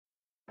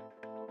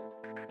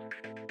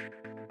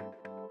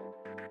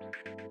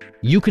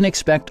You can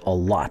expect a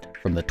lot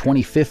from the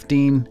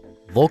 2015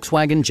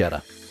 Volkswagen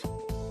Jetta.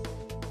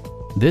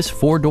 This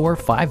four-door,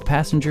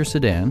 five-passenger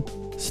sedan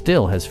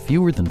still has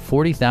fewer than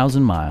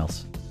 40,000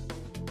 miles.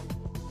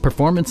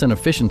 Performance and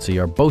efficiency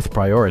are both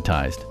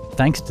prioritized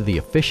thanks to the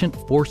efficient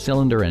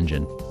four-cylinder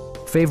engine,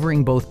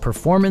 favoring both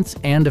performance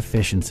and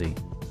efficiency.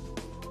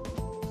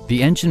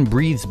 The engine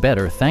breathes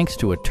better thanks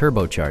to a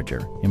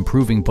turbocharger,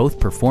 improving both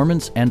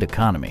performance and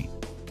economy.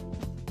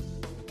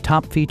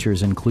 Top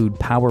features include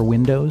power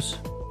windows,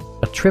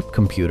 a trip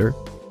computer,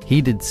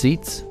 heated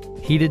seats,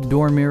 heated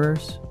door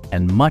mirrors,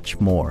 and much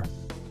more.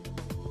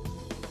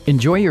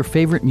 Enjoy your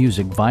favorite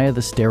music via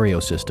the stereo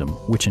system,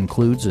 which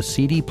includes a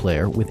CD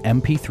player with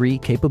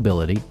MP3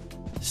 capability,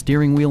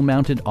 steering wheel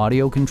mounted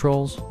audio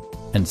controls,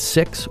 and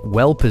 6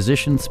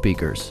 well-positioned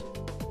speakers.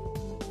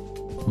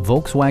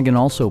 Volkswagen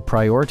also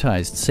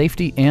prioritized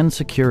safety and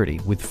security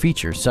with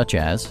features such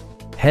as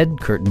head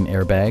curtain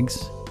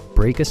airbags,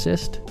 brake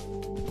assist,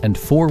 and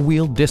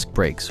 4-wheel disc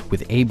brakes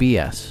with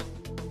ABS.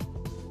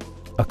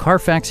 A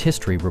Carfax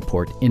history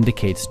report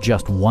indicates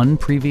just one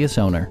previous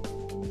owner.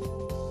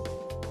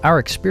 Our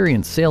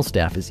experienced sales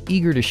staff is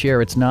eager to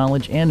share its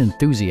knowledge and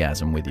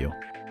enthusiasm with you.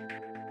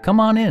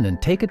 Come on in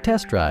and take a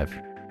test drive.